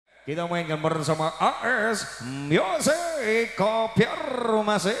Kita mainkan bersama AS Yose Kopiar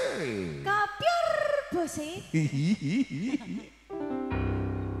Masih. Kopiar Bose.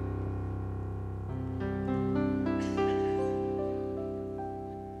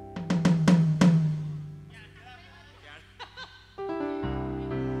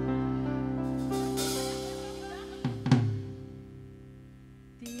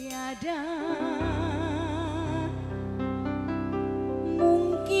 Tiada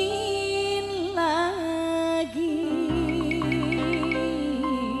mungkin lagi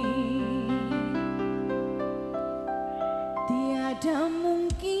tiada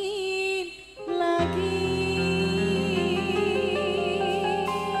mungkin lagi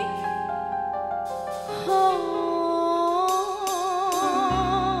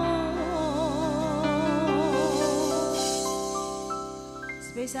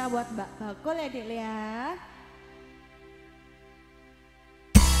spesial buat Mbak Bakul ya Dek ya.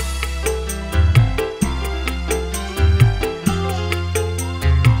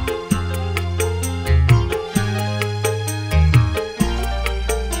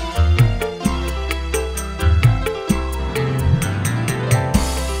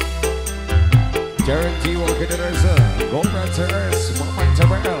 Jared Jiwa Generasi Golden CS Muhammad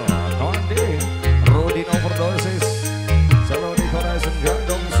Jepara Kondi Rudin Overdosis Saloni Horizon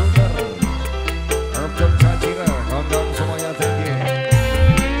Gandong Sugar Herbton Sajira Kondom semuanya tinggi.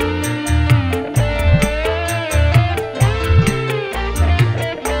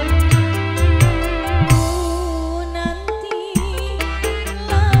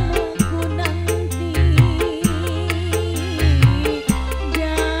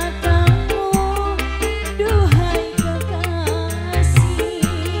 Datangmu duhai kekasih.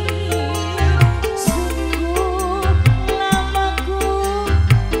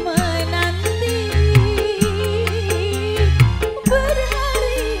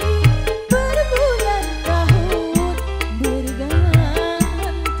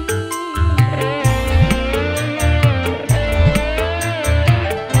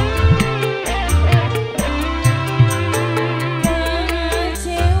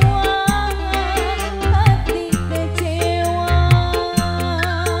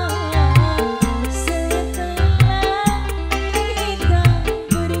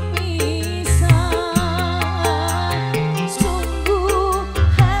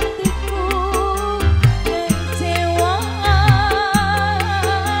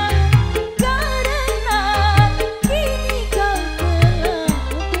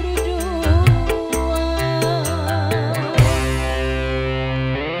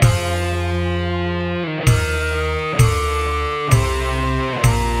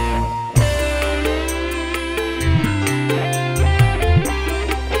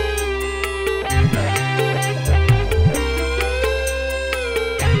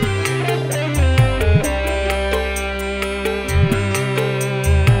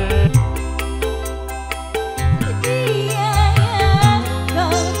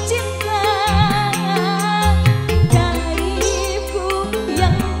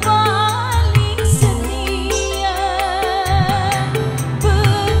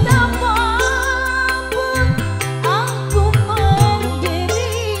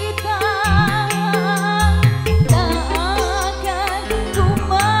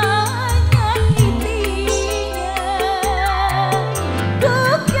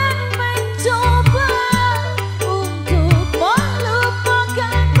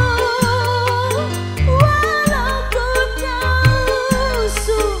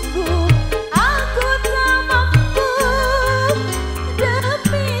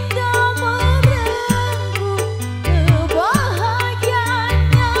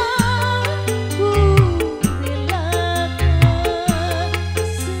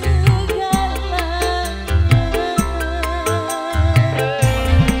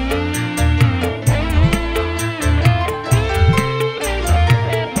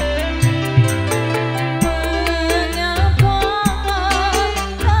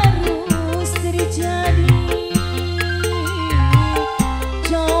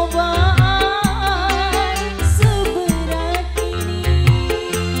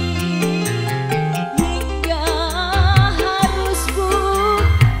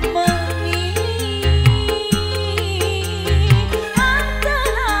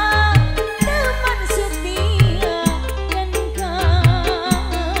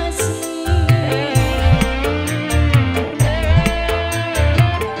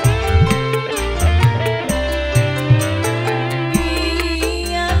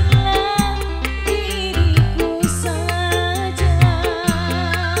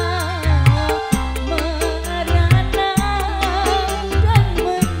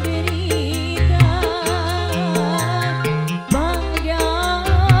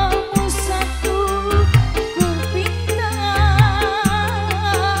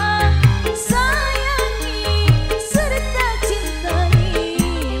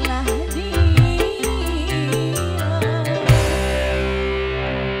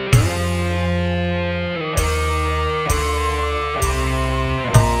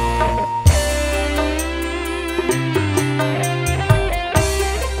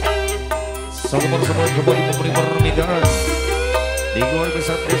 Selamat bersama kembali memberi permintaan di Gor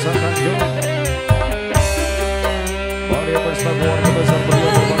Besar Desa Tanjung. Mari bersama keluarga besar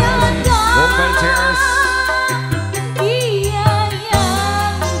beliau Berkembang. Gomel CS.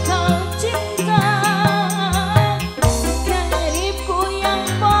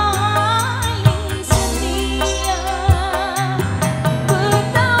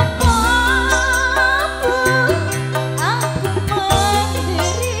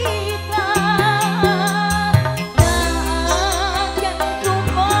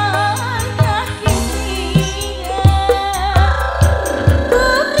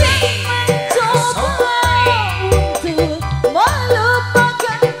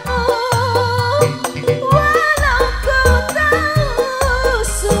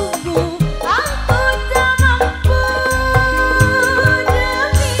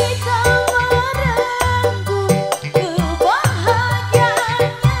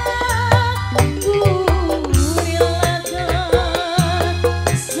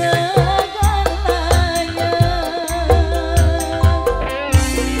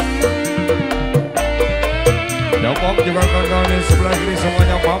 Juga kawan-kawan di sebelah kiri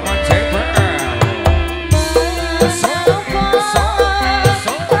semuanya paman Jepara.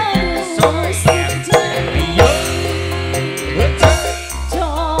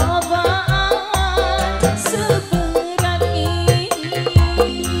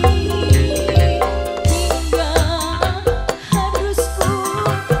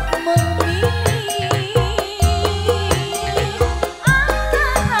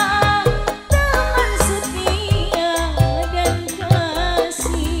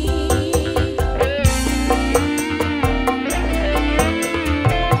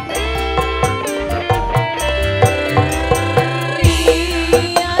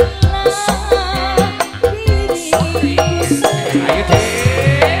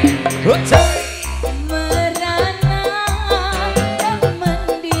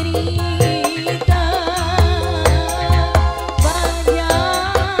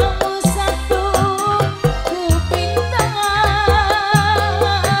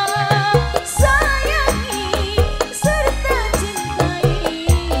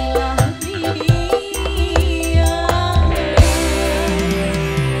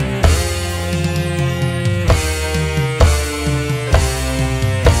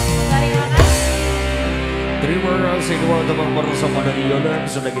 Terima kasih teman-teman bersama dari Yolanda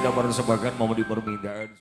sudah kita persembahkan momen di permintaan.